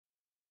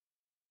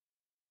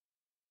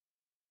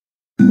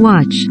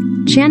Watch.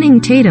 Channing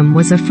Tatum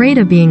was afraid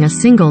of being a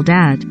single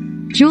dad.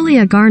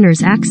 Julia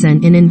Garner's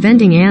accent in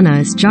Inventing Anna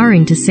is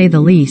jarring to say the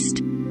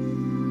least.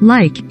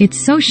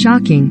 It's so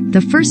shocking.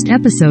 The first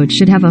episode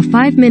should have a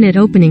 5-minute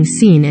opening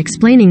scene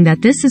explaining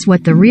that this is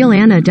what the real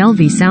Anna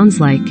Delvey sounds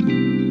like.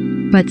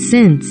 But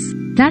since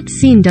that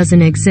scene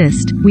doesn't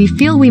exist, we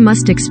feel we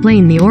must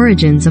explain the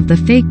origins of the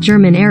fake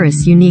German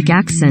heiress' unique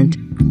accent.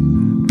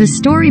 The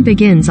story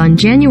begins on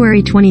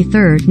January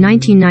 23,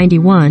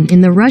 1991 in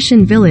the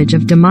Russian village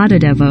of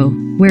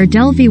Domodedovo, where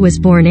Delvey was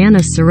born Anna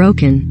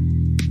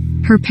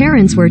Sorokin. Her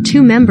parents were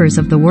two members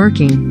of the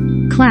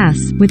working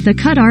class, with the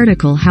Cut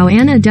article How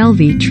Anna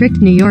Delvey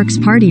Tricked New York's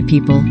Party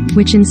People,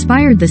 which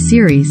inspired the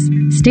series,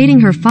 stating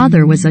her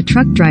father was a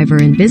truck driver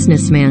and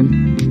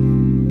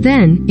businessman.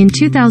 Then, in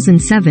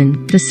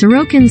 2007, the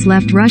Sorokins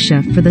left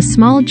Russia for the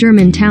small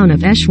German town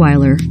of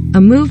Eschweiler, a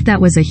move that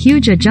was a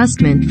huge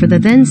adjustment for the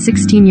then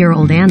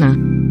 16-year-old Anna.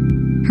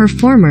 Her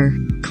former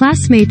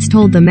classmates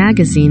told the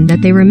magazine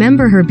that they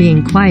remember her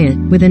being quiet,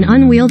 with an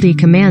unwieldy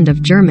command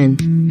of German.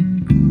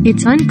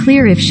 It's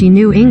unclear if she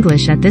knew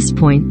English at this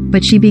point,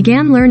 but she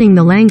began learning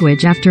the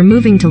language after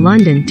moving to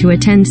London to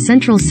attend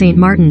Central St.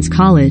 Martin's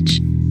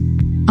College.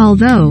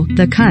 Although,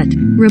 The Cut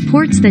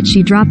reports that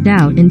she dropped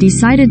out and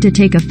decided to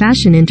take a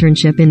fashion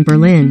internship in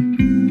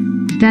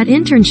Berlin. That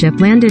internship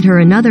landed her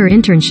another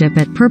internship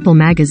at Purple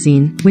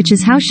magazine, which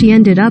is how she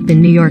ended up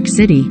in New York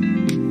City.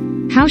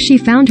 How she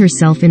found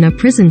herself in a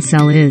prison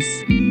cell is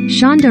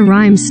Shonda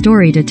Rhimes'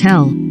 story to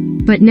tell.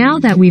 But now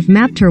that we've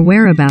mapped her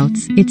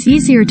whereabouts, it's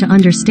easier to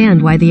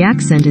understand why the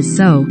accent is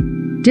so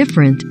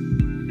different.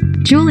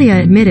 Julia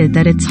admitted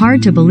that it's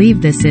hard to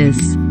believe this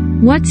is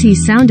what he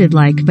sounded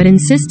like, but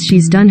insists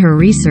she's done her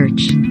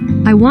research.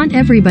 "I want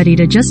everybody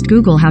to just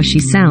Google how she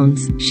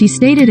sounds," she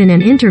stated in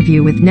an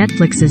interview with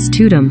Netflix's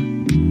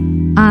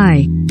Tudum.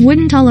 "I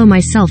wouldn't allow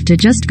myself to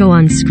just go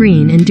on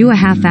screen and do a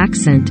half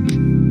accent.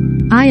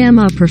 I am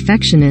a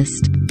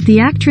perfectionist." The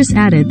actress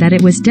added that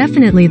it was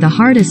definitely the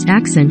hardest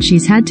accent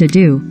she's had to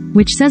do,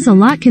 which says a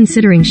lot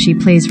considering she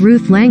plays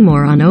Ruth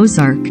Langmore on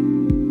Ozark.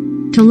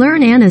 To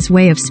learn Anna's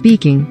way of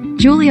speaking,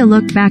 Julia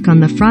looked back on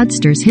the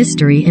fraudster's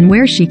history and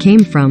where she came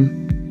from.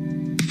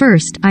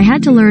 "First, I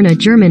had to learn a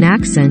German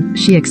accent,"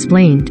 she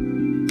explained.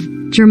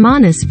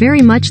 "German is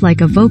very much like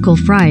a vocal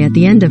fry at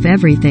the end of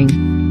everything.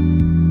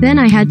 Then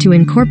I had to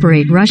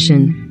incorporate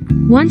Russian.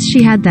 Once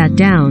she had that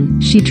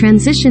down, she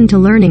transitioned to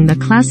learning the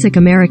classic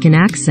American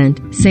accent,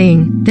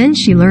 saying, then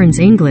she learns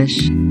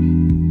English.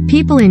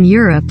 People in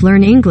Europe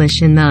learn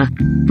English in the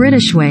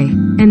British way,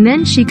 and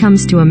then she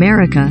comes to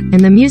America,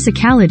 and the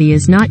musicality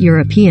is not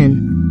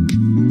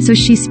European. So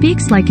she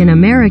speaks like an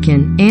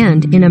American,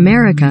 and, in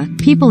America,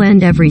 people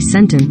end every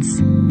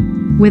sentence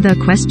with a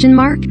question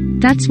mark?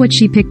 That's what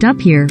she picked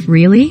up here,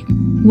 really?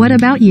 What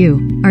about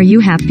you? Are you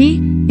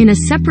happy?" In a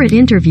separate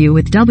interview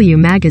with W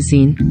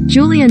magazine,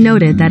 Julia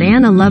noted that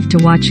Anna loved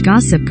to watch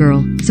Gossip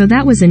Girl, so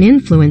that was an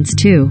influence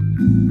too.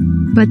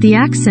 But the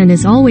accent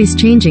is always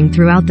changing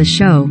throughout the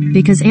show,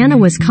 because Anna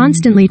was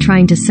constantly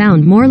trying to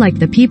sound more like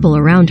the people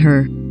around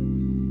her.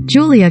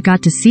 Julia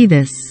got to see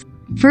this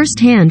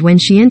firsthand when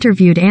she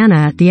interviewed Anna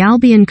at the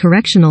Albion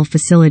Correctional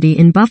Facility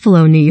in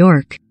Buffalo, New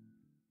York.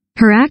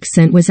 Her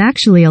accent was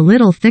actually a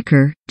little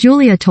thicker,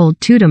 Julia told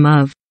Tudum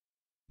of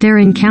their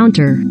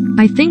encounter.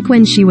 "I think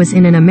when she was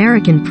in an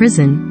American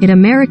prison, it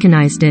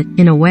Americanized it,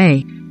 in a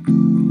way.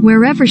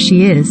 Wherever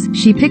she is,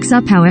 she picks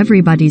up how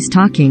everybody's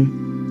talking.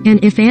 And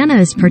if Anna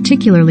is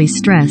particularly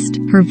stressed,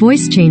 her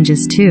voice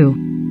changes too."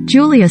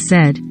 Julia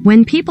said,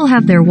 "When people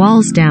have their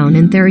walls down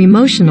and they're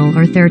emotional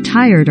or they're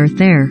tired or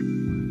they're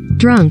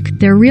drunk,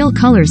 their real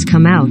colors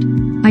come out.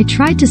 I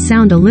tried to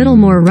sound a little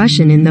more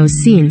Russian in those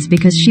scenes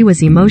because she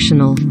was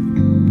emotional."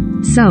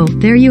 So,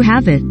 there you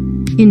have it.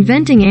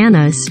 Inventing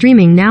Anna is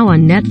streaming now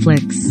on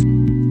Netflix.